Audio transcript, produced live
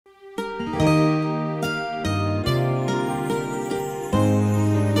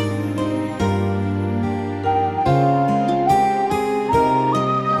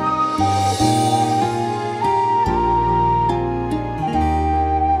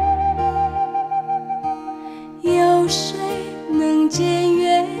水能见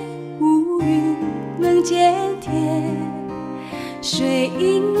月，无云能见天，水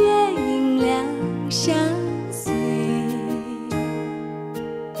因月阴凉相随。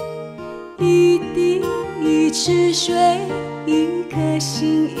一滴一池水，一颗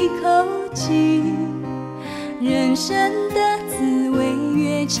心一口气，人生的滋味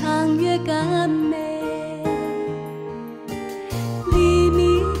越长越甘美。黎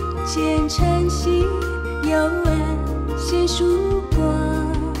明前晨曦，幽暗现曙光，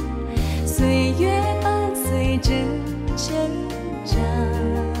岁月伴随着成长。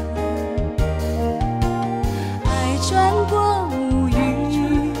爱穿过无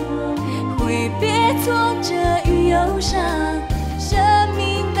语，挥别挫折与忧伤，生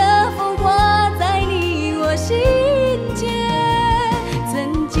命的风刮在你我心间。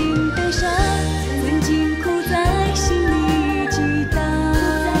曾经悲伤，曾经苦在心里激荡，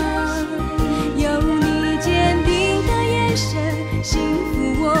有你坚定的眼神，幸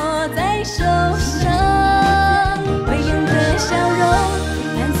福握在手上。微扬的笑容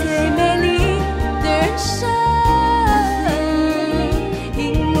伴随美丽的人生，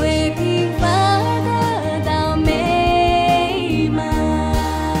因为平凡而得到美满，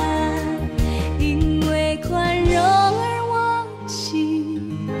因为宽容而忘记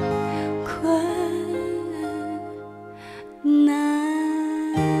困难。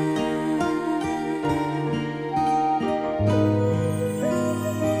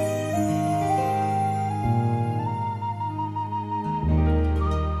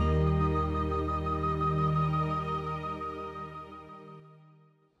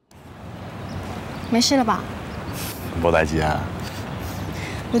没事了吧？没代志啊。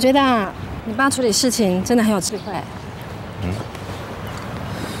我觉得啊，你爸处理事情真的很有智慧。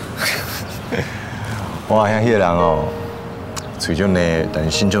我好像迄个人哦，嘴种呢，但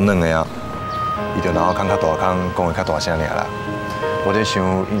是心种软的啊。伊就然后讲较大腔，讲的较大声尔啦。我在想，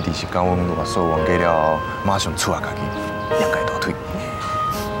应该是讲阮偌数冤家了后，马上出来家己，扬开大腿。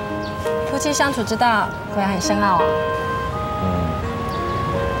夫妻相处之道果然很深奥啊。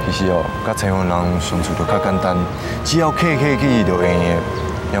其实哦，甲青云人相处就较简单，只要客气就会的。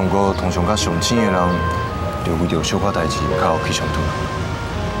也毋过通常甲上亲的人，就为着小可代志较有去冲突。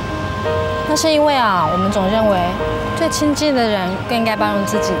那是因为啊，我们总认为最亲近的人更应该包容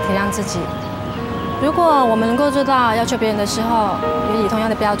自己、体谅自己。如果我们能够做到要求别人的时候，也以同样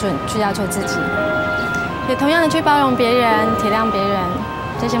的标准去要求自己，也同样的去包容别人、体谅别人，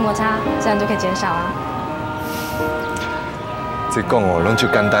这些摩擦自然就可以减少啊。这讲哦，拢就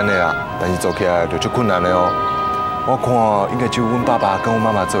简单的啦，但是做起来就足困难的哦。我看应该就阮爸爸跟阮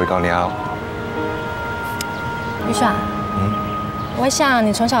妈妈做会到了。玉爽，我想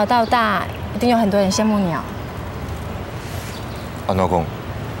你从小到大一定有很多人羡慕你哦。安怎讲？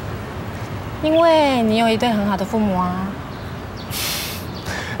因为你有一对很好的父母啊。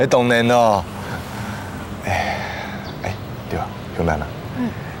当然咯。对啊，向兰啊。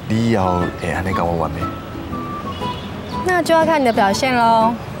你以后会安尼甲我玩袂？那就要看你的表现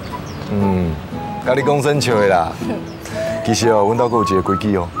喽。甲你讲真笑的啦。其实哦，阮兜阁有一个规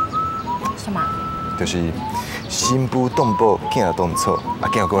矩哦。什么？就是新妇当宝，囝当草，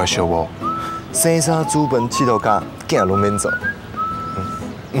囝阁来小我。生衫煮饭佚佗家，囝拢免做。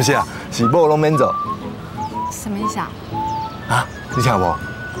不是啊，是某拢免做。什么意思啊？啊，你听无？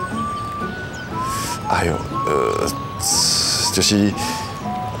哎呦，就是，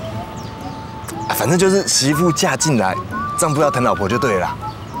反正就是媳妇嫁进来，丈夫要疼老婆就对了啦。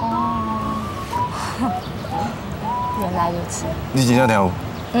原来如此。你真正听有？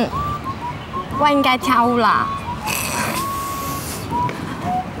我应该听有啦。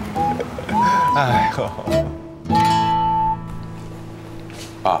哎，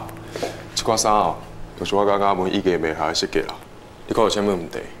啊，这款衫哦，就是我感觉问意见袂合的设计啦。你看有啥物问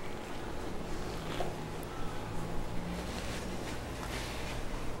题？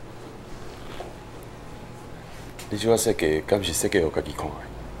你这款设计，敢是设计互家己看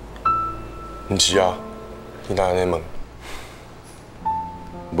的？唔是啊，你哪安尼问？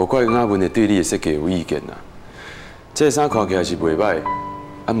无怪我问会对你的设计有意见啦。这个衫看起来是袂歹，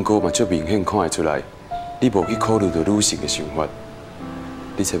啊，毋过嘛足明显看会出来，你无去考虑到女性的想法。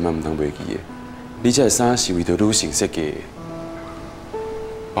你千万唔通袂记的，你这个衫是为着女性设计的。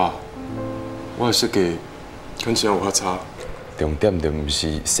爸，我的设计跟真有较差。重点就唔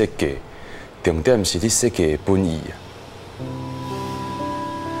是设计，重点是你设计的本意啊。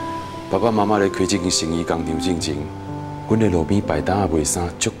爸爸妈妈咧开这间生意工厂进前，阮咧路边摆摊卖衫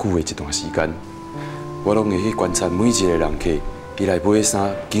足久的一段时间，我拢会去观察每一个人客，伊来买衫、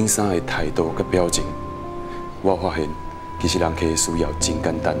拣衫的态度甲表情。我发现，其实人客的需要真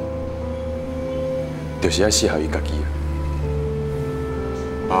简单，就是要适合伊家己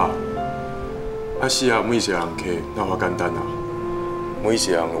啊。爸，适合每一个人客，那偌简单啊！每一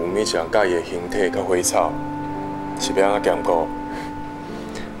个人有每一个人介意的形体甲花草，是要安怎兼顾？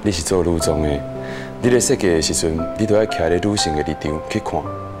你是做女装的，你咧设计的时阵，你都要徛咧女性的立场去看。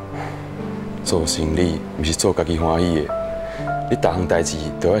做生意毋是做家己欢喜的，你逐项代志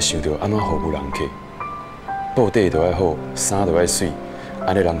都要想到安怎服务人客。布底都要好，衫都要水，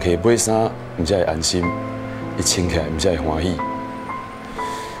安尼人客买衫毋才会安心，伊穿起来毋才会欢喜。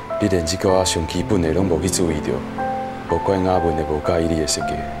你连这个上基本的拢无去注意到，无怪雅文会无介意你的设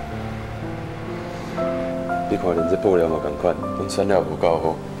计。你看连这布料嘛同款，拢选了无够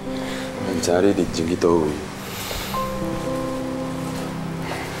好，毋知影你认真去倒位。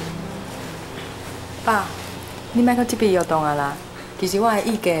爸，你莫搁这边摇动啊啦！其实我的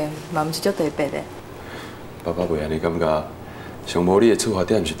意见嘛毋是足特别的。爸爸袂安尼感觉，上无你的出发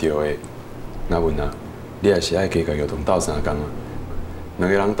点是对的。雅文啊，你还是爱加甲摇动斗3工啊。两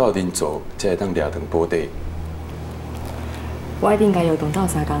个人斗阵做，才会当抓长布底。我一定甲摇动斗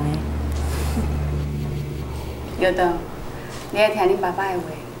3工的。摇动，你爱听恁爸爸的话，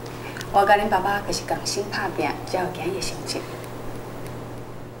我甲恁爸爸可是共心拍拼，才有今日的成绩。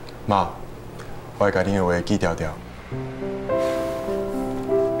妈，我会甲恁的话记牢牢。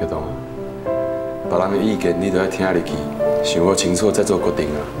摇动啊，别人的意见你都要听入去，想好清楚再做决定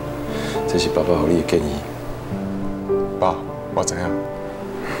啊。这是爸爸给你的建议。爸，我知影。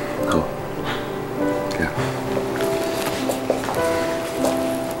好，这样。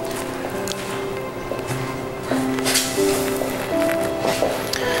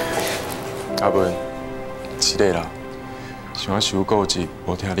阿文，是的啦，想要伤固执，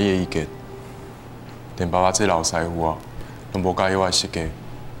无听你的意见，连爸爸这老师傅啊，拢无介意我的设计，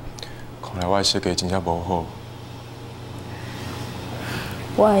看来我的设计真正无好。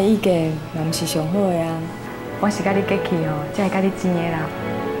我的意见嘛毋是上好的啊，我是甲你结气吼，才会甲你争的啦，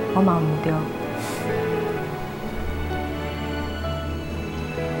我嘛毋对。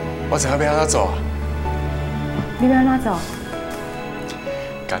我知影要安怎做啊？你要安怎做？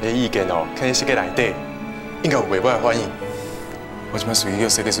家己的意见哦，放在设计内底，应该有袂歹的反应。我即摆随叫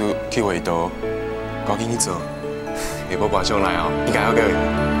设计师去画图，赶紧去做，下晡晚上来哦，应该好个。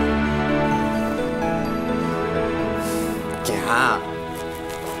行。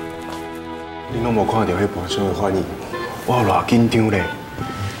你拢无看到迄部上的反应，我有偌紧张咧。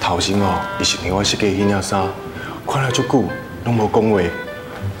头先哦，伊是听我设计迄领衫，看了足久，拢无讲话。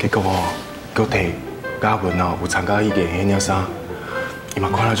结果哦，佮摕雅文哦有参加意见迄领衫，伊嘛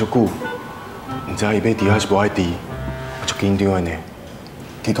看了足久，毋知伊要除还是无爱除，我足紧张的呢。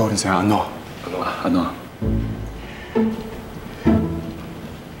结果你知影安怎？安怎？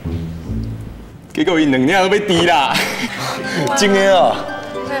结果伊2领都要除啦，真的哦。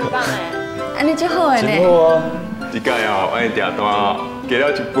这很棒哎。安尼足好的呢。真好啊！这届哦，安尼订单哦，加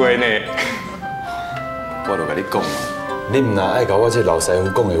了1倍呢。我就甲你讲啊，你毋若爱甲我这老师傅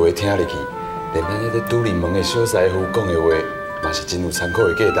讲的话听入去，连咱迄个拄入门的小师傅讲的话，嘛是真有参考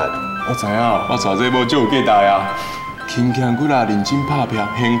的价值。我知影，我娶这某就有价值啊！勤俭骨力，认真拍拼，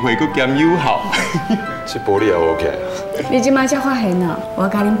贤惠佮兼友好。这玻璃也有起来。你即摆才发现哦，我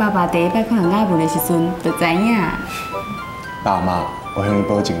甲恁爸爸第一摆看到雅文的时阵，就知影。爸妈，我向你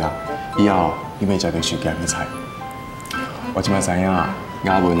保证啦，以后你袂食到受咸的菜。我即摆知影啊，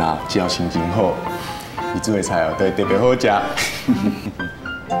雅文啊，只要心情好，伊煮的菜哦，都会特别好食。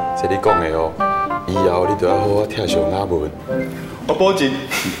这你讲的哦，以后你就要好好疼惜雅文。我保证。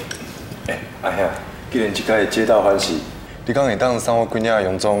阿兄，既然这届皆大欢喜，你讲会当送我几领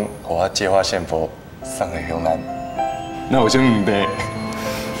洋装，互我借花献佛，送给香兰，那有啥问题？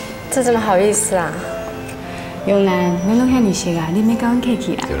这怎么好意思啊？杨兰，咱拢遐尔熟啊，你免甲阮客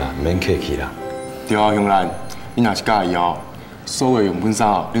气啦。对啦，免客气啦。对啊，香兰，你若是介意哦，所有用品衫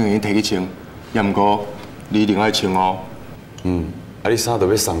哦，你愿意摕去穿，也毋过你一定爱穿哦。啊你衫都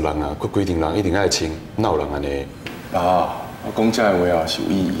要送人啊，佮规定人一定爱穿，哪有人安尼？爸，我讲这个话哦是有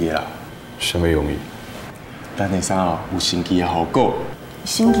意义的啦。什么用意？咱的衫哦有神奇的效果。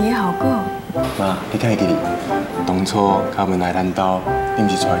神奇的效果。妈，你敢会记哩？当初嘉文来咱兜，你毋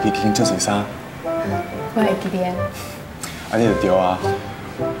是带去拣做些衫？我会记得啊。安尼就对啊。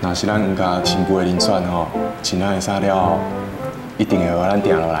若是咱黄家新妇的人选吼，穿咱的衫了后，一定会互咱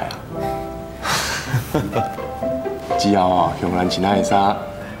定落来啊。之后哦，向咱穿咱的衫，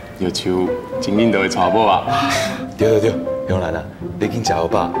就像真领导的娶某啊。对，香兰啊，你紧食好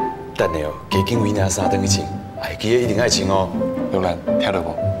饱，等下哦，加紧为领衫转去穿，哎，记得一定爱穿哦。香兰，听到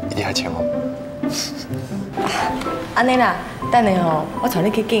无？一定爱穿哦。安尼啦，等下吼，我带你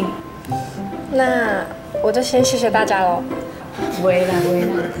去拣。那我就先谢谢大家喽。袂啦袂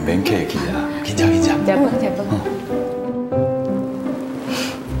啦，免客气啦，紧张紧张。食饭食饭。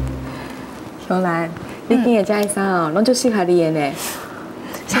香兰，你今日这衫哦，拢足适合你的呢。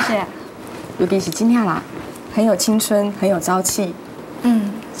谢谢。尤其是今天啦，很有青春，很有朝气。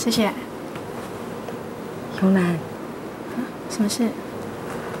谢谢。香兰，什么事？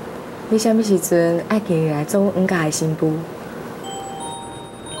你什么时阵爱起来做阮家的新妇？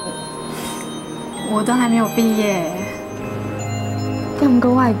我都还没有毕业。但不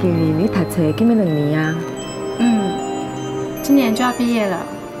过我会记你读册今年2年啊。今年就要毕业了。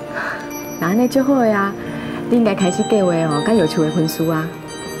那安尼就好呀，你应该开始计划哦，甲有趣的婚事啊。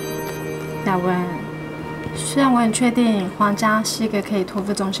雅文，虽然我很确定皇家是一个可以托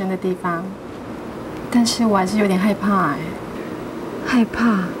付终身的地方，但是我还是有点害怕哎。害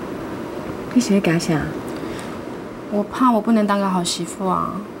怕？你是在惊啥？我怕我不能当个好媳妇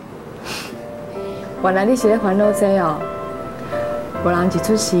啊。原来你是咧烦恼这哦。无人一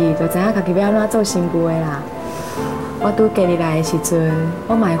出世就知影家己要安怎做新妇的啦。我拄嫁入来的时阵，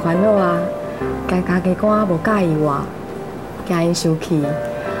我嘛会烦恼啊，家己官无介意我，惊因生气，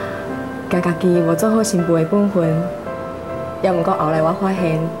家己无做好新妇的本分。也毋过后来我发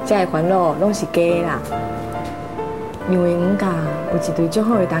现，这个烦恼拢是假的啦。因为阮家有一对足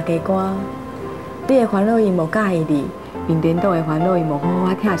好的大家官，你的烦恼伊无介意你，面颠倒的烦恼伊无好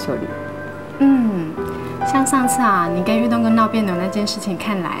好疼惜你。像上次啊，你跟玉东哥闹别扭那件事情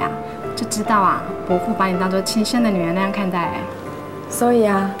看来啊，就知道啊，伯父把你当做亲生的女儿那样看待。所以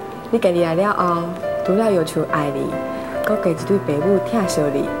啊，你家己来了后，除了要求爱你，搁加一对爸母疼惜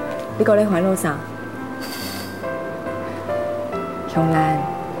你，你搁咧烦恼啥？香兰，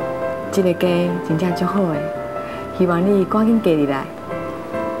这个家真正足好的，希望你赶紧嫁入来。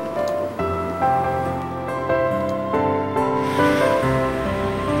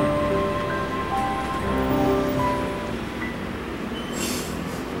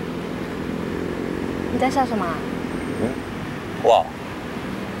你在笑什么？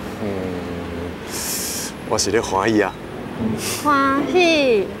我是咧欢喜啊。欢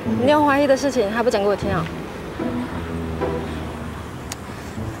喜？你有欢喜的事情还不讲给我听啊？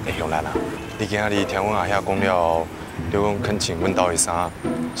香兰啊，你今日听阮阿兄讲了后，你讲肯穿阮兜的衫，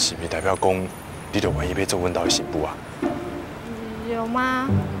是毋是代表讲你就愿意要做阮兜的媳妇啊？有吗？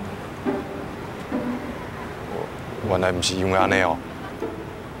原来不是因为安尼哦。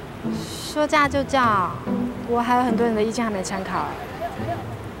说嫁就嫁，我还有很多人的意见还没参考。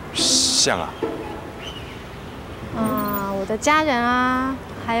像啊？我的家人啊，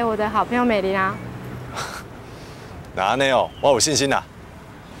还有我的好朋友美玲啊。那安尼哦，我有信心啦。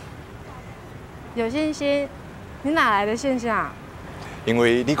有信心？你哪来的信心啊？因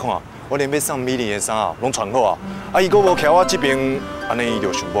为你看，我连要送米玲的衫啊，拢穿好啊，啊，伊搁无徛我这边，安尼伊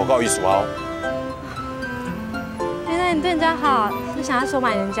就想无够意思啊。原来你对人家好，是想要收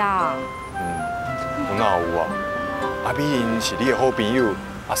买人家啊？我哪有啊？啊，米玲是你的好朋友，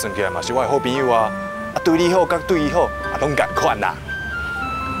啊，算起来嘛是我的好朋友啊。啊，对你好，甲对伊好，啊，拢同款啦。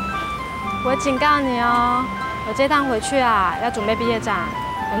我警告你哦，我这趟回去啊，要准备毕业展，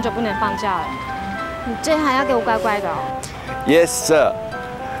很久不能放假了。你最好要给我乖乖的哦。Yes sir。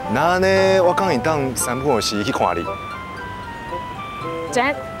那呢，我刚会当3个时去看你。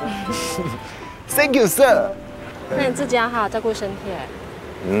真。Thank you sir。那你自己要好好照顾身体。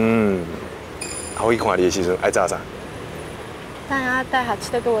我去看你的时阵爱炸啥？当然要带好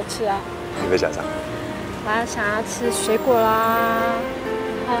吃的给我吃啊。你要吃啥？我还想要吃水果啦，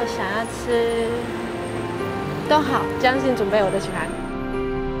然后想要吃都好，这样子准备我都喜欢。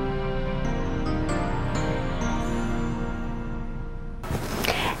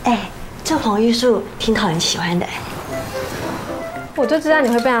哎，这黄玉树挺讨人喜欢的。我就知道你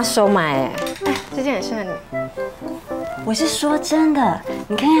会被他收买哎。哎，这件也适合你。我是说真的，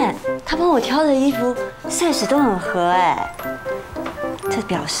你看看他帮我挑的衣服 size 都很合哎。这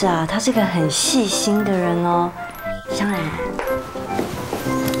表示啊，他是个很细心的人哦。香兰，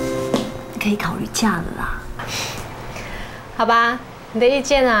你可以考虑嫁了啦。好吧，你的意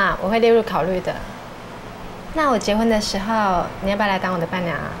见啊，我会列入考虑的。那我结婚的时候，你要不要来当我的伴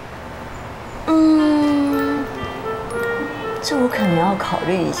娘啊？这我可能要考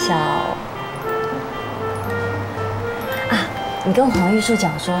虑一下哦。啊，你跟黄玉树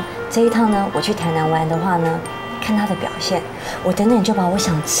讲说，这一趟呢，我去台南玩的话呢，看他的表现，我等等就把我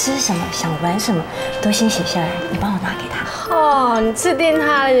想吃什么、想玩什么都先写下来，你帮我拿给他。哦，你制定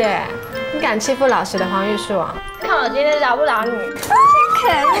他了耶！你敢欺负老实的黄玉树啊？看我今天饶不饶你！可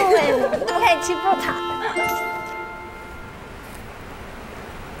恶哎，你怎么可以欺负他？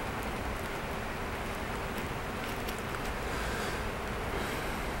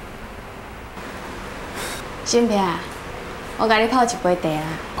新平，我甲你泡一杯茶啦。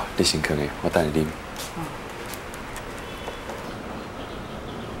哦，你先囥的，我等你啉。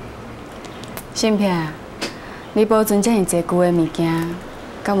胜璧啊，你保存这么济旧的物件，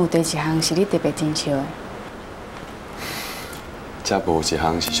敢有第一项是你特别珍惜的？这无一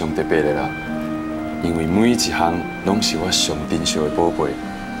项是上特别的啦，因为每一项拢是我上珍惜的宝贝。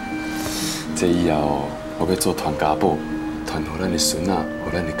这以后我要做传家宝，传互咱的孙仔，互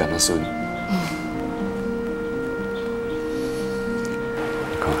咱的干仔孙。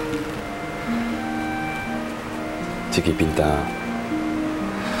看，这个便当，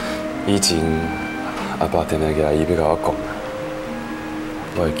以前阿爸定定个伊要甲我讲，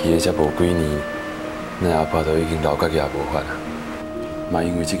我会记得才无几年，咱阿爸都已经老甲也无法啊。嘛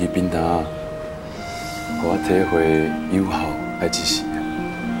因为这个便当，互我体会友好爱一世。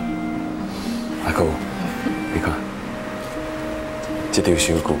阿哥，你看，这张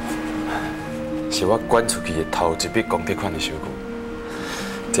收据是我捐出去的头一笔公积款的收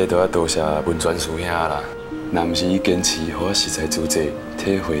据，这都要多谢文泉师兄啦。若不是伊坚持，互我实在资济，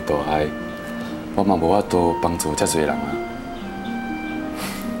体会大爱，我嘛无法度帮助遮侪人啊。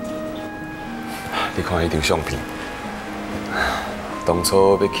你看迄张相片，当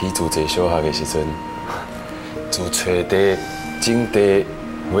初要起自济小学的时阵，自找地、种地、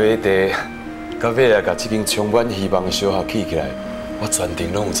买地。到尾来，甲这间充满希望的小学起来，我全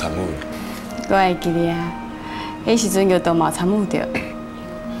程拢有参与。我会记得啊，迄时阵就都冇参与着。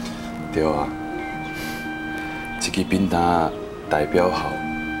对啊，一支便当代表好，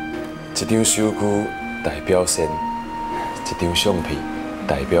一张收据代表善，一张相片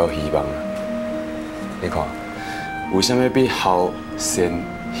代表希望。你看，为什么比好、善、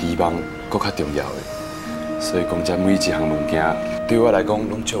希望搁较重要的？所以讲，这每一项物件。对我来讲，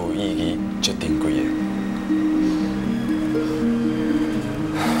拢足有意义、足珍贵的。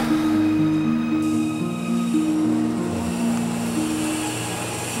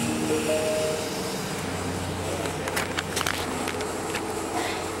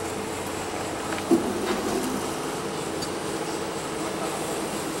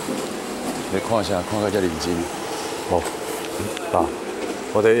你看啥？看到遮认真？无，爸，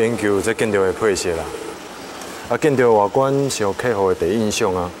我在研究这建筑的配色啦。啊，见到外观是有客户的第一印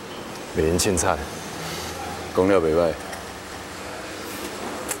象啊，袂用凊彩。讲了袂歹。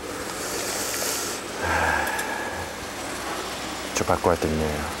就把怪定的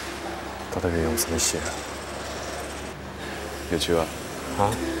啊，到底要用什么写啊？有趣啊！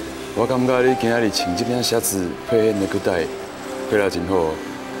啊？我感觉你今仔日穿这件鞋子配迄内裤带，配了真好哦。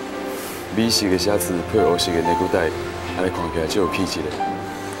美式的鞋子配欧式的内裤带，安尼看起来就有气质的。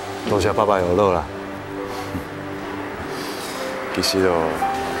多谢爸爸有乐啦。其实哦，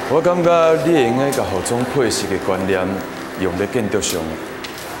我感觉你会应该甲服装配饰的观念用在建筑上。用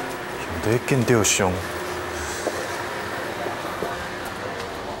在建筑上，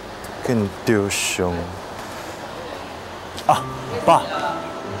建筑上啊，爸，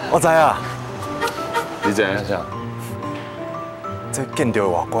我知啊。你知影啥？这建筑的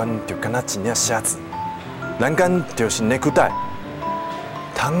外观就敢若一领鞋子，栏杆就是内裤带，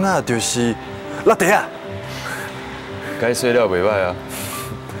窗仔就是拉地啊。解说了袂歹啊！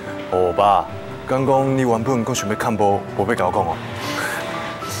哦，爸，刚讲你原本阁想要看无要甲我讲哦。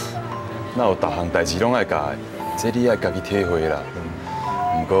那有逐项代志拢爱教的，这你爱家己体会啦。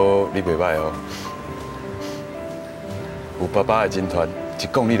不过你袂歹哦，有爸爸的真传，一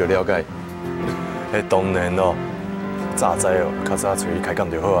讲你就了解。迄当然咯，早知哦，较早找你开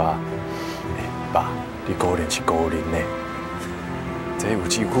讲就好啊。爸，你果然是高龄呢。这有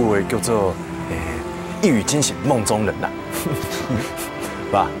句古话叫做一语惊醒梦中人呐。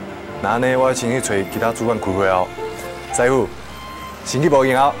爸，那安尼我先去找其他主管开会后，师傅，先去报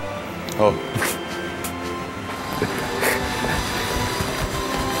警后。好。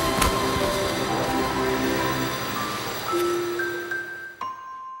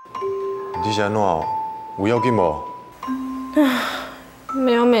你是安怎？有要紧无？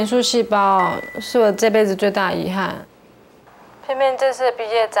没有美术细胞是我这辈子最大的遗憾。偏偏这次的毕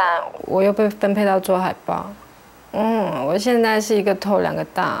业展，我又被分配到做海报。我现在是一个头两个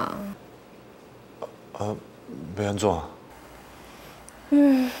大。要安怎？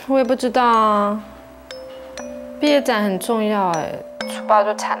我也不知道啊。毕业展很重要哎，出包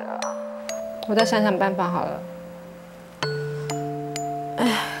就惨了。我再想想办法好了。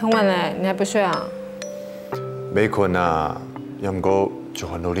哎，很晚了，你还不睡啊？没困啊，要不过就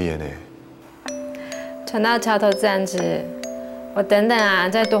烦恼你的呢。船到桥头自然直。我等等啊，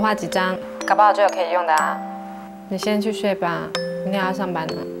再多画几张，搞不好就有可以用的啊。你先去睡吧，明天要上班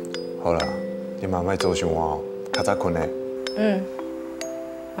呢。好啦，你嘛莫做伤晚哦，较早困嘞。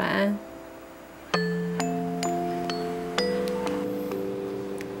晚安。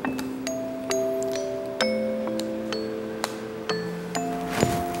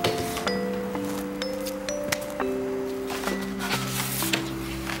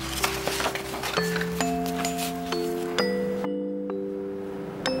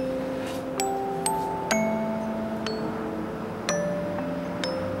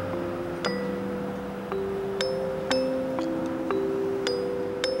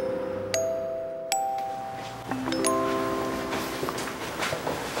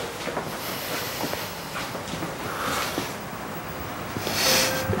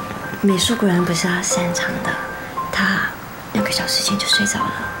美术果然不是他擅长的，他2个小时前就睡着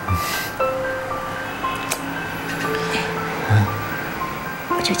了。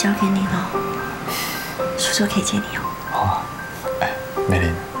我就交给你了，叔叔可以接你哦。好啊。哎，美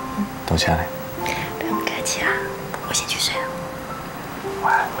玲，多谢嘞。不用客气啦，我先去睡了。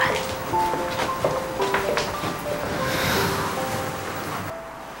晚安。晚安。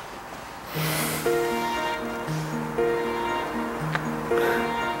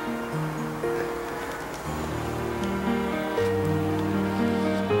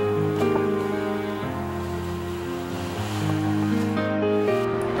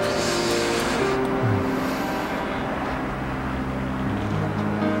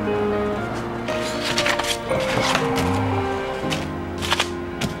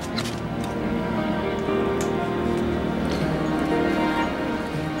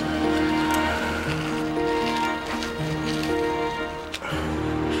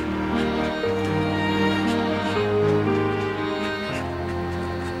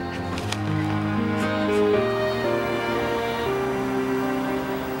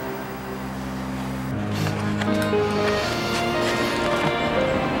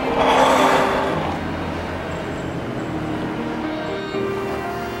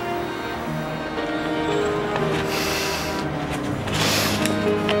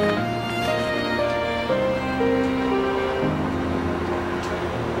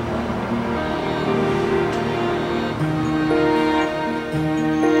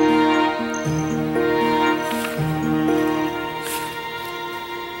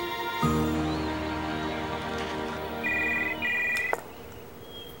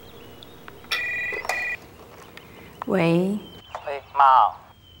喂，喂，妈。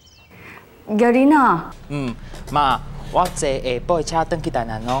玉霖哦。妈，我坐下晡的车转去台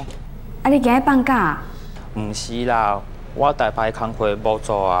南哦。啊，你今日放假？唔是啦，我台北工课无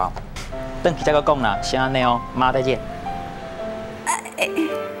做啊。转去再个讲啦，先安尼哦，妈再见。这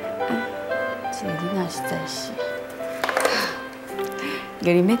个囡仔实在是，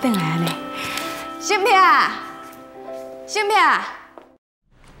玉霖要转来安尼。胜璧啊，胜璧啊！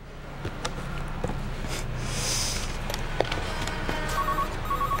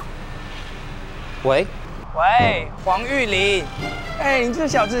喂，黄玉霖，哎，你这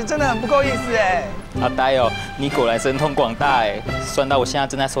小子真的很不够意思哎。阿呆哦，你果然神通广大哎，算到我现在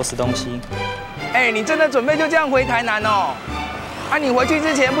正在收拾东西。哎，你真的准备就这样回台南哦？啊，你回去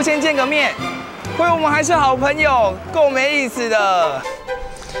之前不先见个面？亏我们还是好朋友，够没意思的。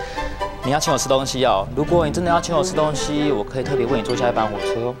你要请我吃东西哦？如果你真的要请我吃东西，我可以特别为你坐下一班火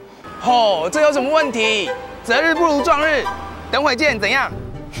车哦。哦，这有什么问题？择日不如撞日，等会见，怎样？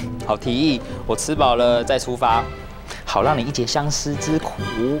好提议，我吃饱了再出发，好让你一解相思之苦。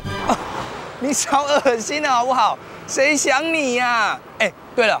你少恶心了好不好？谁想你呀？哎，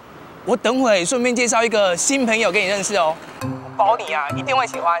对了，我等会顺便介绍一个新朋友给你认识哦，我保你啊一定会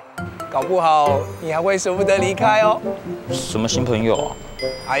喜欢，搞不好你还会舍不得离开哦。什么新朋友啊？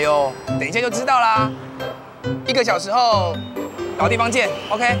哎呦，等一下就知道啦。1个小时后老地方见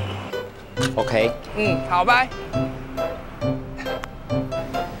 ，OK？OK。好，拜。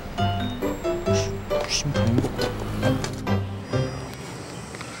新朋友。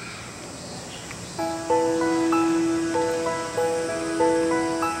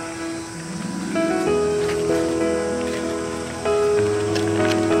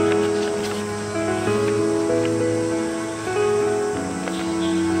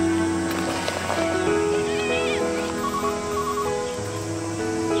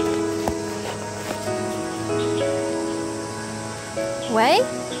喂，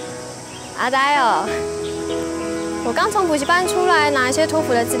阿呆哦，我刚从补习班出来，拿一些托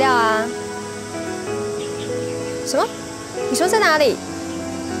福的资料啊。什么？你说在哪里？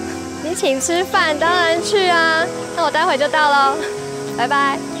你请吃饭，当然去啊。那我待会就到喽，拜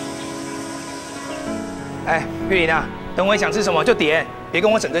拜。哎，玉霖啊，等会想吃什么就点，别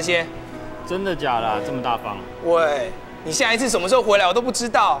跟我整这些。真的假的？这么大方？喂，你下一次什么时候回来我都不知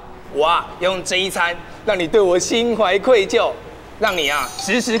道。我啊，要用这一餐让你对我心怀愧疚。让你啊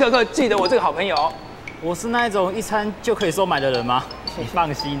时时刻刻记得我这个好朋友。我是那一种一餐就可以收买的人吗？你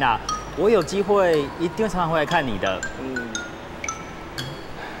放心啦，我有机会一定会常常回来看你的。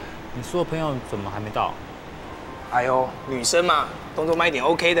你说的朋友怎么还没到？哎呦，女生嘛，动作慢一点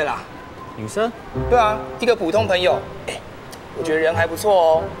OK 的啦。女生？对啊，一个普通朋友。哎，我觉得人还不错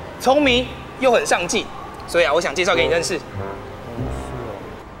哦，聪明又很上进，所以啊，我想介绍给你认识。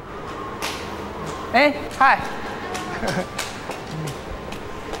哎，嗨。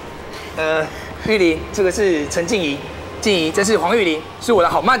玉霖，这个是陈静怡，静怡，这是黄玉霖，是我的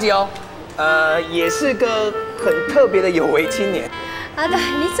好麻吉哦。也是个很特别的有为青年。啊，对，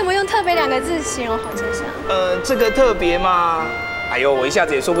你怎么用特别2个字形容黄先生？这个特别嘛，哎呦，我一下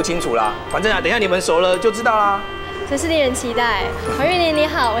子也说不清楚啦。反正啊，等一下你们熟了就知道啦。真是令人期待。黄玉霖你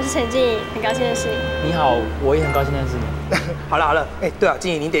好，我是陈静怡，很高兴认识你。你好，我也很高兴认识你。好了，哎，对了，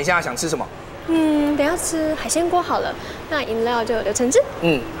静怡，你等一下想吃什么？等一下吃海鲜锅好了，那饮料就柳橙汁。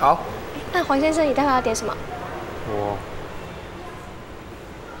好。那黄先生，你待会要点什么？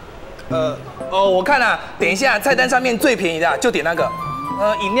我看啊，等一下菜单上面最便宜的就点那个。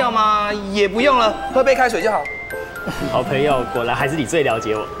饮料嘛也不用了，喝杯开水就好。好朋友，果然还是你最了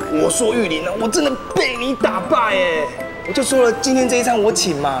解我。我说玉霖呢，我真的被你打败哎！我就说了，今天这一餐我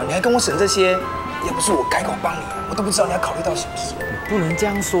请嘛，你还跟我省这些，要不是我开口帮你，我都不知道你要考虑到什么事。不能这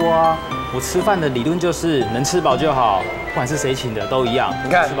样说啊！我吃饭的理论就是能吃饱就好，不管是谁请的都一样。你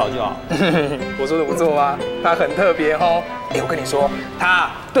看，吃饱就好。我说的不错吗？他很特别哦。我跟你说，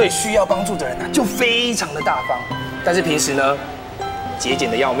他对需要帮助的人啊，就非常的大方，但是平时呢，节俭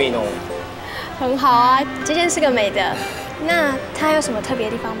的要命哦。很好啊，这件是个美的。那他有什么特别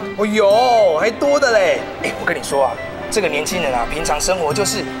的地方吗？哦呦，还多的嘞！我跟你说啊，这个年轻人啊，平常生活就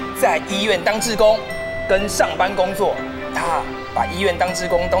是在医院当志工，跟上班工作。他把医院当志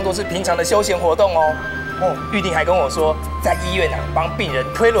工当作是平常的休闲活动哦。玉霖还跟我说，在医院啊帮病人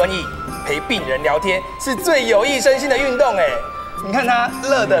推轮椅，陪病人聊天，是最有益身心的运动哎。你看他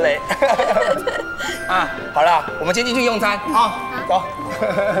乐的嘞。啊，好啦，我们先进去用餐啊，走。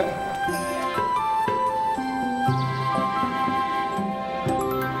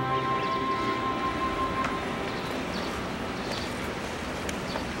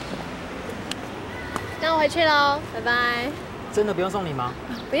那我回去喽，拜拜。真的不用送你吗？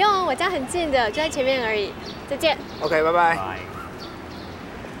不用，我家很近的，就在前面而已。再见。OK， 拜拜。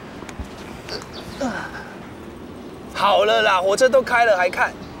好了啦，火车都开了还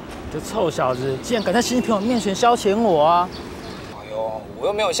看？这臭小子竟然敢在新朋友面前消遣我啊！哎呦，我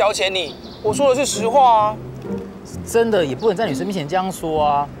又没有消遣你，我说的是实话啊。真的也不能在女生面前这样说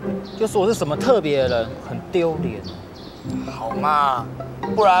啊，就说我是什么特别的人，很丢脸。好嘛，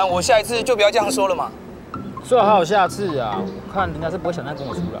不然我下一次就不要这样说了嘛。最好还有下次啊，我看人家是不会想再跟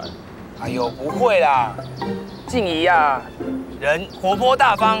我出来。哎呦，不会啦，静怡呀，人活泼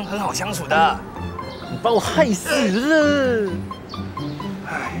大方，很好相处的。你把我害死了！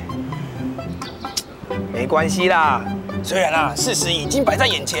唉，没关系啦，虽然啊事实已经摆在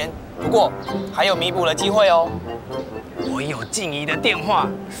眼前，不过还有弥补的机会哦。我有静怡的电话，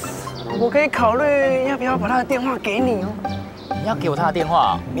我可以考虑要不要把她的电话给你哦。你要给我她的电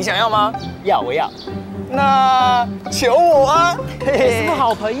话？你想要吗？要，我要。那求我啊！是个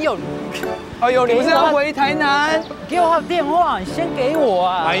好朋友。哎呦，你不是要回台南？给我他的电话，你先给我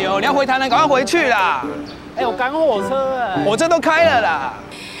啊！哎呦，你要回台南，赶快回去啦！哎，我赶火车哎，火车都开了啦。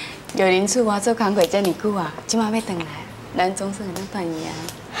玉霖厝我做工课这么久啊，今晚要回来，咱总算会当团圆啊。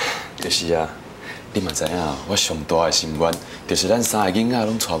就是啊，你嘛知影，我上大的心愿就是咱3个囡仔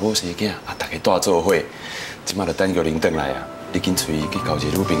拢娶某生囝，啊，大家带做伙。今晚就等玉霖回来啊，你紧随去交一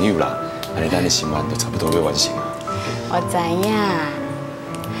个女朋友啦，安尼咱的心愿就差不多要完成啊。我知影，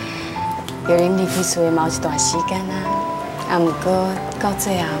玉霖离开厝嘛有一段时间啊，啊，不过到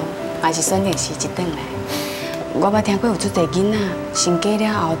最后嘛是选定时一转来。我捌听过有一个囡仔生嫁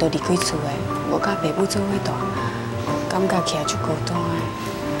了后就离开厝的，无甲爸母做伙大，感觉起来就孤单的。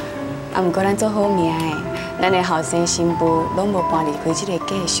啊，不过咱做好命的，咱的后生新妇拢无搬离开这个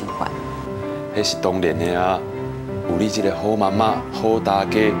家的想法。迄是当然的啊，有你这个好妈妈、好大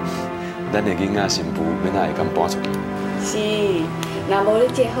家，咱的囡仔新妇要哪会敢搬出去？是，若无你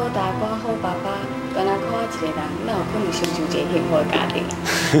这好大哥、好爸爸，单单靠我一个人，哪有可能成就一个幸福的家庭？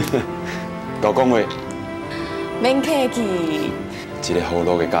多讲话。免客气。一个和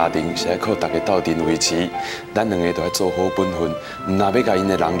乐的家庭是要靠大家斗阵维持，咱两个都要做好本分，唔若要甲因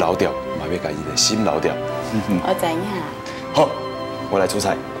的人留掉，嘛要甲因的心留掉。我知影。好，我来煮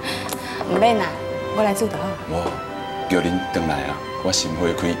菜。唔免啦，我来煮就好。无，叫恁回来啊，我心花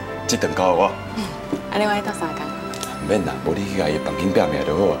开，这顿交我。安尼我来斗3工。唔免啦，无你去甲伊房间拼命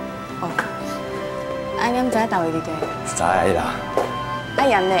就好啊。哦。啊，你毋知影倒位伫地？知啦。啊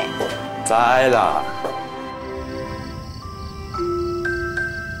盐呢？知啦。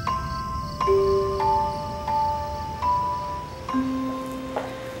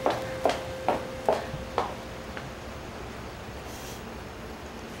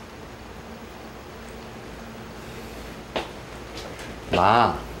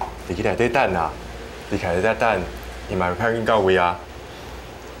妈，你去内底等啦，你徛在遮等，伊嘛会较紧到位啊。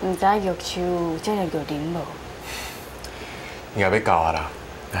唔知玉树这个玉霖无？应该要到啊啦，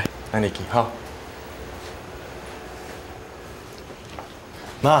来，咱入去好。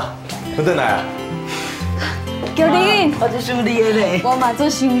妈，我转来啊。今叫你，我最想你的咧。我嘛最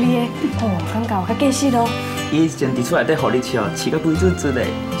想你的。哦，感觉有较见识咯。以前伫厝内底互你饲哦，饲到肥嘟嘟的，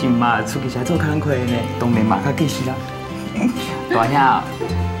今嘛出去才做工课呢，当然嘛较见识啦。大兄，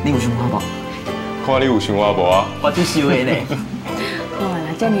你有想法无？看你有想法无啊？我最想的咧。好啊，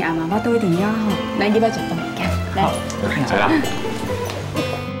那这样阿妈我都一定要吼，咱去要食饭，来。来啦。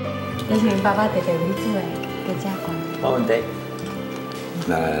这是爸爸特别为你煮的鸡架饭。没问题。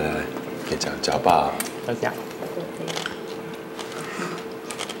来，给食饱。多谢。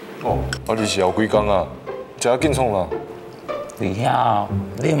哦，啊，你是后几工啊？食啊紧创啦。二兄，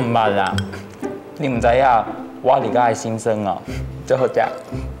你唔捌啦？你唔知影我伫家的心声哦，最好食。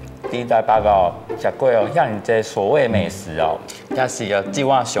伫台北哦，食过哦，遐尼济所谓美食哦，也是哦，这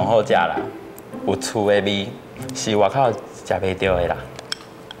碗上好食啦，有厝的味，是外口食袂到的啦。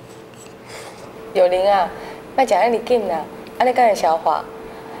有灵啊，莫食遐尼紧啦，安尼敢会消化？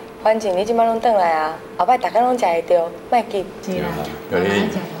反正你即摆拢转来啊，后摆大家拢食会到，莫急。是啦，有你，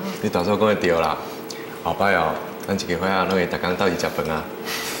你大嫂讲的对啦，后摆哦，咱一家伙仔拢会逐工斗阵食饭啊。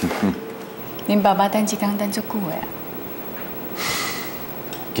恁爸爸等一工等足久的啊。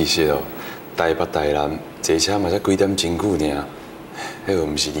其实哦，台北、台南坐车嘛才几点真久尔，迄个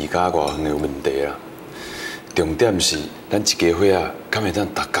毋是离家偌远的问题啦。重点是咱一家伙仔敢会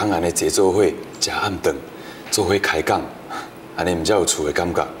当逐工安尼坐做伙食暗顿，做伙开讲，安尼毋才有厝的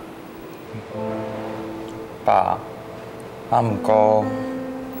感觉。爸，啊毋过，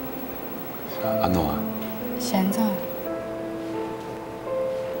安怎啊？是安怎？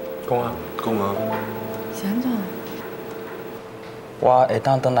讲啊，讲啊。是安怎？我会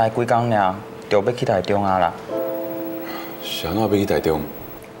当转来几工尔，就要去台中啊啦。是安怎要去台中？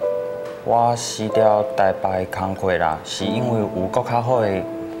我辞掉台北的工课啦，是因为有搁较好的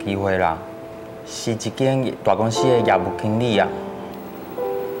机会啦，是一间大公司的业务经理啊。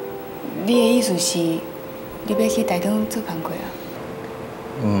你的意思是，你要去台中做工课啊？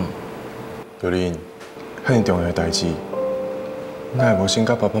嗯。有林，遐尼重要的代志，哪会无先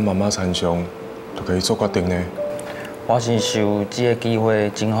甲爸爸妈妈参详，就可以做决定呢？我是受这个机会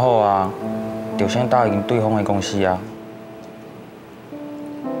真好啊，就先答应对方的公司啊。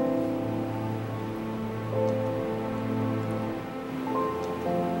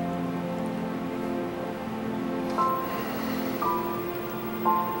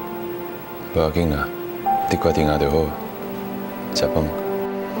不要紧啦，你决定啊就好。食饭。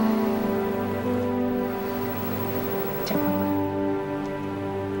食饭啊。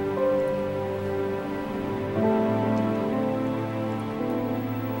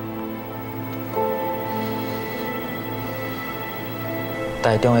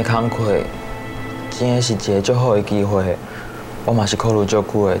台中的工课，真的是一个足好的机会，我嘛是考虑足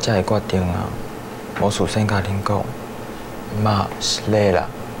久的才会决定啊。我事先甲恁讲，妈是累啦。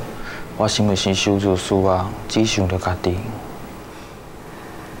我心里是受自私啊，只想着家己。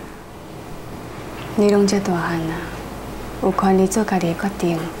你拢遮大汉啊，有权利做家己的决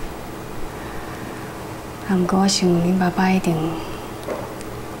定。啊，毋过我想恁爸爸一定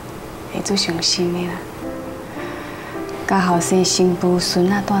会最伤心的啦。甲后生新妇孙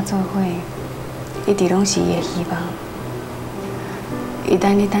仔带做伙，一直拢是伊的希望。伊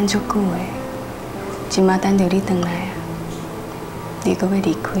等你等足久的，即马等着你回来啊，你阁要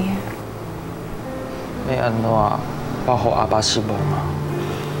离开啊？要安怎保护阿爸失望啊？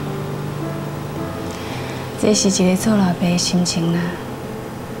这是一个做老爸的心情啦。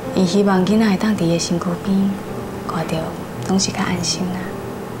伊希望囡仔会当伫伊身躯边，看到总是较安心啦。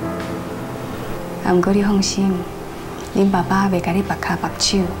啊，毋过你放心，恁爸爸袂甲你绑脚绑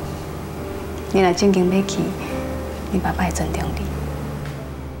手。你若正经要去，恁爸爸会尊重你。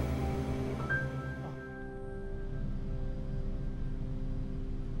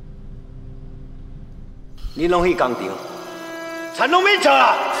你拢去工厂，田拢免做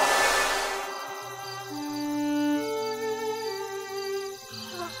啦。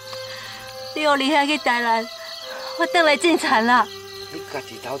你互离乡去台南，我倒来进田啦。你家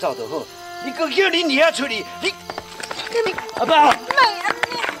己逃走就好，你搁叫恁儿仔出去，你阿爸。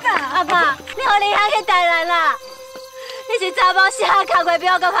阿爸，你互离乡去台南啦！你是查某时啊，工课比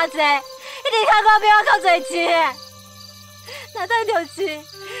我搁较济，一定工课比我较侪钱的。那等就是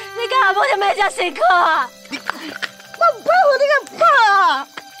你甲阿母就免遮辛苦啊！我唔怕我你个怕啊！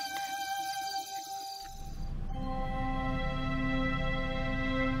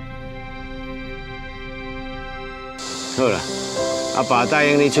好啦，阿爸答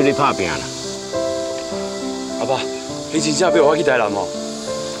应你出去打拼啦。阿爸，你真正要我去台南哦？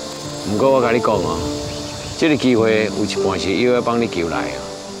不过我甲你讲哦，这个机会有一半是又要帮你求来的。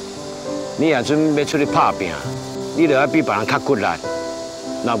你也准要出去打拼，你就要比别人较骨力，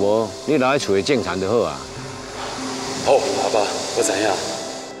那无你留喺厝里种田就好啊。我知影。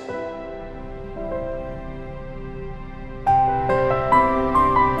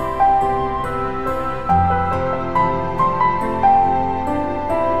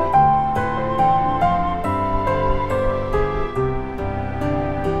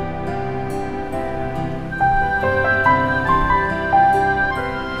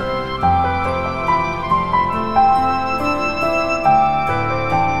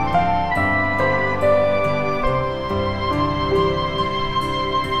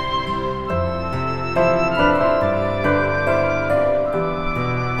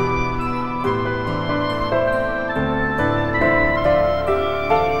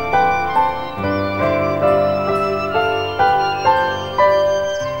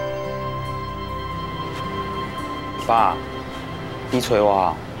爸，你找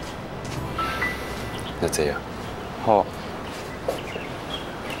我？那这样。好。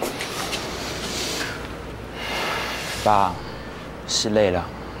爸，是累了。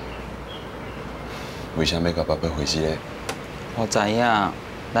为啥要甲爸爸回事咧？我知影，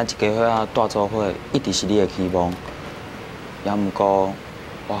咱一家伙仔大做伙，一直是你的期望，也毋过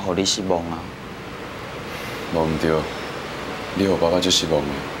我互你失望啊。无毋对，你互爸爸足失望的。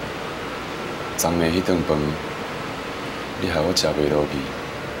昨暝迄顿饭，你害我食袂落去，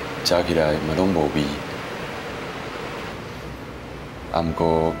食起来嘛拢无味。啊，毋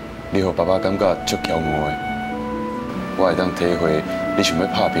过你互爸爸感觉足骄傲的，我会当体会你想要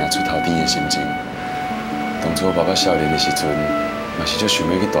拍拼出头天的心情。当初爸爸少年的时阵，嘛是足想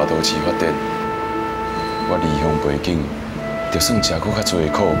要去大都市发展。我离乡背景，就算吃过较多的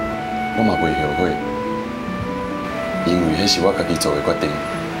苦，我嘛袂后悔，因为迄是我家己做的决定，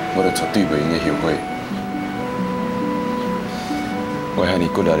我就绝对袂用去后悔。我遐尼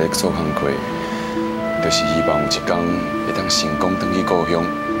骨力咧做工课，就是希望有一天会当成功返去故乡，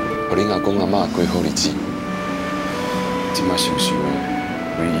互恁阿公阿嬷过好日子。即摆想想的，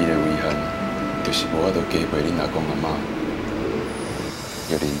唯一的遗憾，就是无法度加陪恁阿公阿嬷。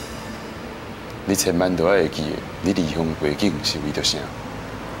玉霖，你千万都要会记，你离乡背景是为着啥？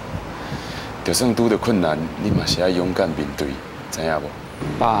就算拄着困难，你嘛是爱勇敢面对，知影无？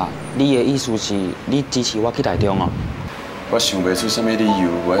爸，你的意思是你支持我去台中哦？我想袂出啥物理由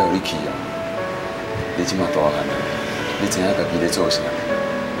我要互你去啊！你即马大汉啊，你知影家己咧做啥？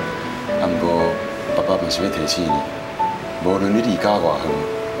啊，毋过爸爸嘛是要提醒你，无论你离家偌远，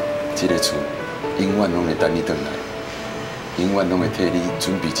这个厝永远拢会等你回来，永远拢会替你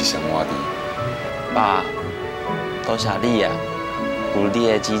准备一双碗碟。爸，多谢你啊！有你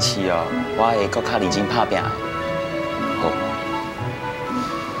的支持哦，我会搁较认真拍拼。好，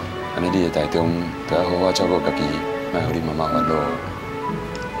安尼你的台中就要好好照顾家己。莫互你妈妈烦恼。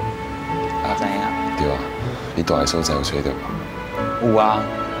我知影。对啊，你住的所在有找到无？有啊，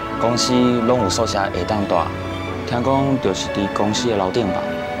公司拢有宿舍会当住，听讲就是伫公司的楼顶吧。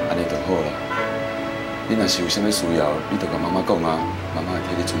安尼就好啦。你若是有啥物需要，你就甲妈妈讲啊，妈妈会替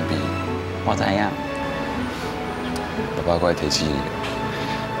你准备。我知影。爸爸，我会提醒你，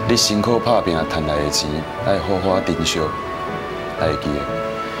你辛苦打拼赚来的钱，爱好好珍惜，爱会记的。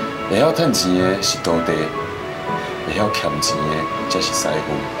会晓趁钱的是土地。会晓欠钱的才是师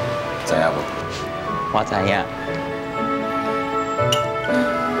傅，知影无？我知影。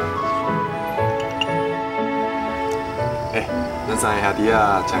咱三个兄弟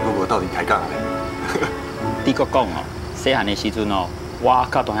啊，真久无到底开讲咧。你搁讲哦，细汉的时阵哦，我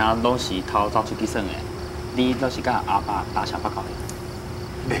甲大兄拢是偷走出去耍的，你拢是甲阿爸打小报告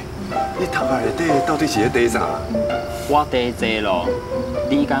的。你头壳内底到底是咧第啥？我第坐咯，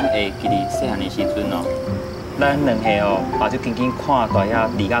你敢会记你细汉的时阵哦？咱两下哦，把就紧紧看大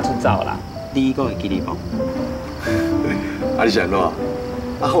兄离家出走啦，你搁会记哩无？啊，你是安怎？啊，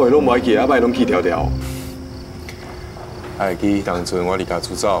好的拢无爱记，啊歹拢去条条。会记当阵我离家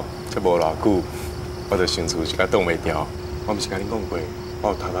出走，才无偌久，我就想厝是甲挡袂牢。我毋是甲恁讲过，我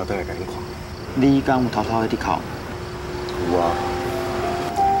有偷偷倒来甲恁看。你敢有偷偷在伫哭？有啊，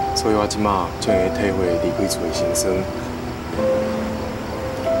所以我即马才会体会离开厝的心酸，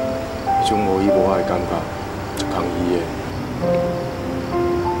迄种无依无靠的感觉。足空虚的。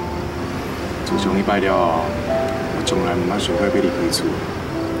自从你摆了后，我从来毋捌想过要离开厝，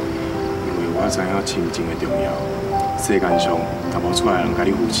因为我知影亲情的重要。世间上若无出来人甲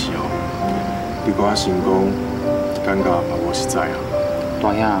你扶持哦，你搁较成功，感觉嘛无实在啊。大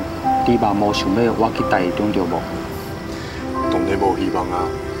兄，你嘛无想要我去台中着无？当然无希望啊！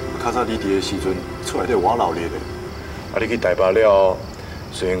较早你伫的时阵，厝内底我闹热的。啊，你去台北了后。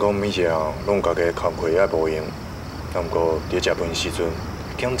虽然讲每一个人拢有家己的工课也无用，但毋过伫食饭时阵，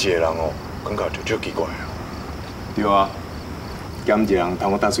减一个人哦，感觉就足奇怪啊。对啊，减一个人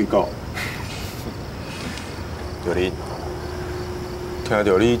通我打水果。玉霖，听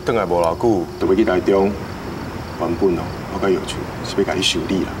到你转来无偌久，就要去台中。原本哦，我甲要求是要甲你修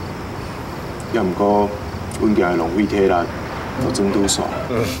理啦，要毋过阮家的浪费体力，就总拄煞。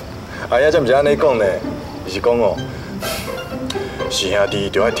阿爷才毋是安尼讲呢，是讲哦，是兄弟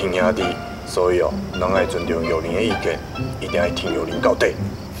就爱听兄弟，所以哦，人爱尊重友邻的意见，一定要听友邻到底。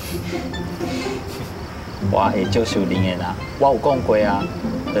我会就修灵的啦，我有讲过啊，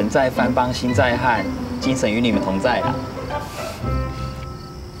人在藩邦，心在汉，精神与你们同在啦。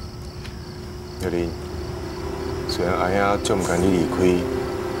友邻，虽然阿爷最唔甘你离开，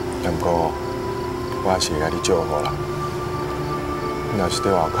但不过我还是会甲你祝福啦。你若是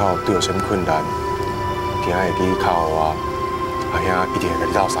在外口遇到什么困难，今仔会记靠我，阿兄一定会甲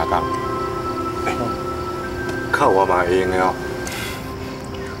你斗相共。靠我嘛会用的哦。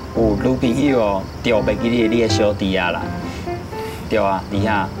有女朋友哦，就袂记你的小弟啊啦。对啊，李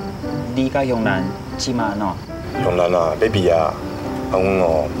兄，你甲向南即马安怎？向南啊，要毕业啊，阮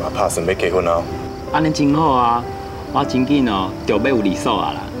哦嘛打算要结婚啊。安尼真好啊，我真紧哦就要有理想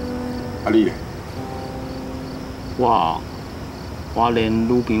啊啦。啊你咧？我连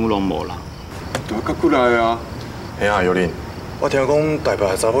女朋友拢无啦。大甲过来啊！嘿啊，尤玲，我听讲台北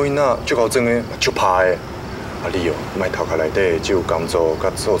的查某囡仔足够种的，足拍的。啊你哦，莫头壳内底只有工作甲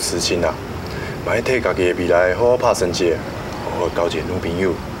做事情啦，莫替家己的未来好好拍算计，好好交一个女朋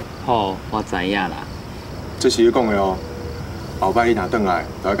友。好，我知影啦。这是你讲的哦。后摆你若转来，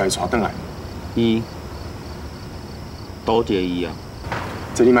就要家己带转来。伊，多谢伊啊。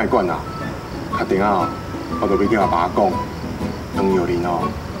这你莫管啦，确定啊，我就要叫阿爸讲，当尤玲哦，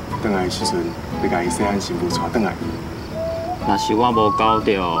转来的时阵要家己细汉媳妇带转来。若是我无交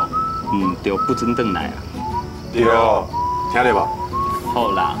到，就不准转来啊。对哦，听得无？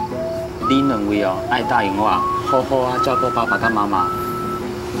好啦，恁两位哦，爱答应我，好好啊照顾爸爸甲妈妈，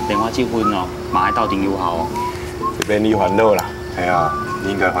连我结婚哦，嘛爱斗阵友好哦。这免你烦恼啦，系啊，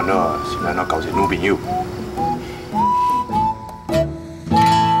你应该烦恼是安怎交一个女朋友。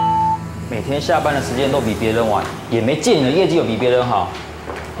每天下班的时间都比别人晚，也没见你的业绩有比别人好，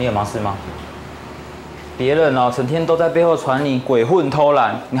你有忙事吗？别人哦，整天都在背后传你鬼混偷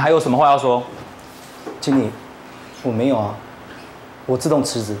懒，你还有什么话要说？经理，我没有啊，我自动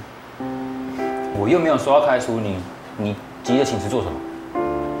辞职。我又没有说要开除你，你急着请辞做什么？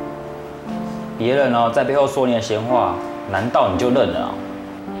别人哦在背后说你的闲话，难道你就认了啊？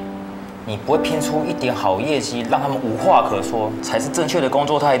你不会拼出一点好业绩，让他们无话可说，才是正确的工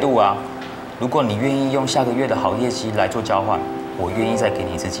作态度啊！如果你愿意用下个月的好业绩来做交换，我愿意再给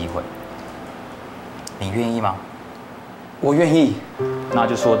你一次机会。你愿意吗？我愿意。那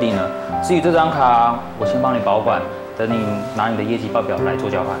就说定了。至于这张卡，我先帮你保管，等你拿你的业绩报表来做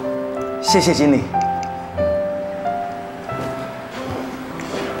交换。谢谢经理。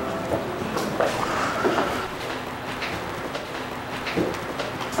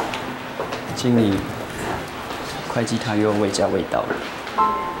经理，会计他又未加未到了。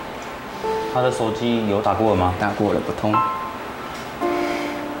他的手机有打过了吗？打过了，不通。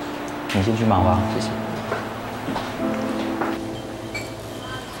你先去忙吧，谢谢。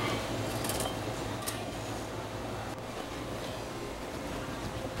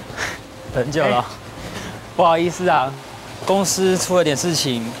很久了，不好意思啊，公司出了点事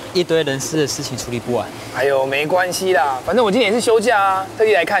情，一堆人事的事情处理不完。哎呦，没关系啦，反正我今天也是休假啊，特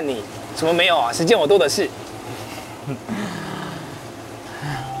地来看你。什么没有啊？时间我多的是。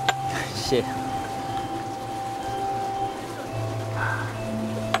谢。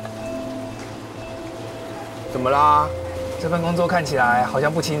怎么啦？这份工作看起来好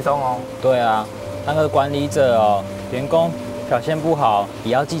像不轻松哦。对啊，当个管理者哦，员工表现不好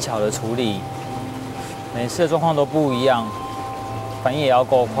也要技巧的处理，每次的状况都不一样，反应也要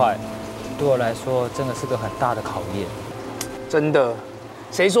够快。对我来说，真的是个很大的考验。真的，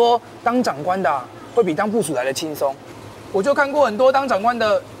谁说当长官的会比当部属来的轻松？我就看过很多当长官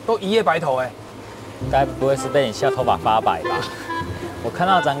的都一夜白头哎。该不会是被你笑头发发白吧？我看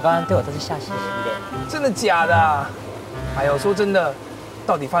到长官对我都是笑嘻嘻的。真的假的啊？还有说真的，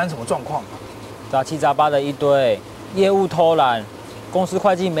到底发生什么状况？杂七杂八的一堆，业务偷懒，公司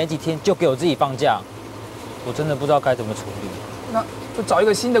会计没几天就给我自己放假，我真的不知道该怎么处理。那就找一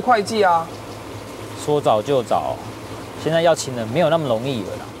个新的会计啊。说找就找，现在要请人没有那么容易了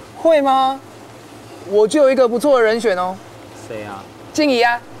啦。会吗？我就有一个不错的人选哦。谁啊？静怡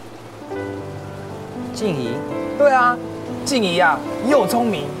啊。静怡？对啊，静怡啊，又聪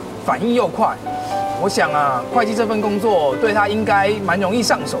明，反应又快。我想啊，会计这份工作对她应该蛮容易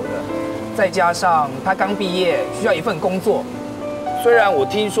上手的。再加上她刚毕业，需要一份工作。虽然我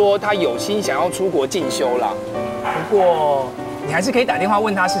听说她有心想要出国进修啦，不过你还是可以打电话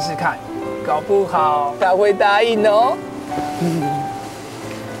问她试试看，搞不好她会答应哦。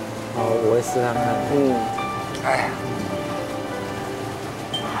会试看看。哎。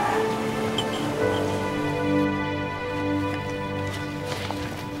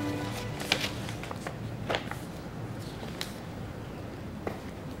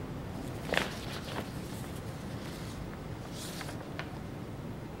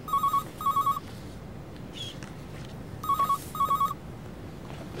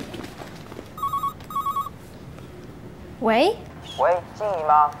喂，静怡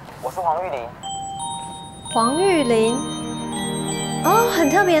吗？我是黄玉霖。黄玉霖。哦，很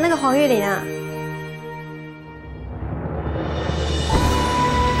特别那个黄玉霖啊。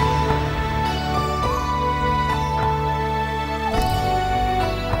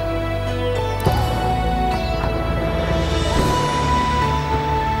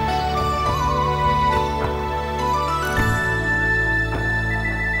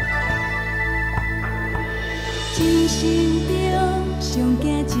人生中上惊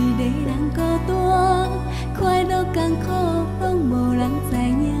一个人孤单，快乐艰苦拢无人知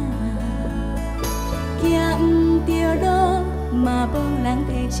影，行唔着路嘛无人提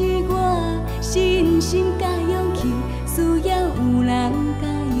示我，信心甲勇气需要有人加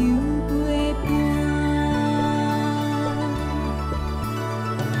油陪伴。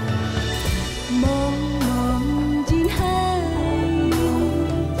茫茫人海，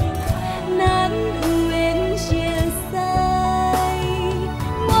难有缘相识。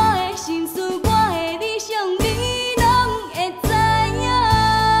我的心事，我的理想，你拢会知影。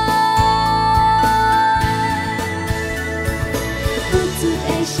有出的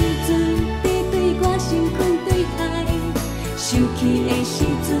时阵，你对我心宽对待；生气的时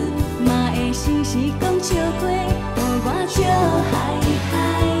阵，嘛会时时讲笑话，予我笑嗨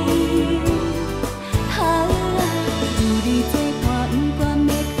嗨。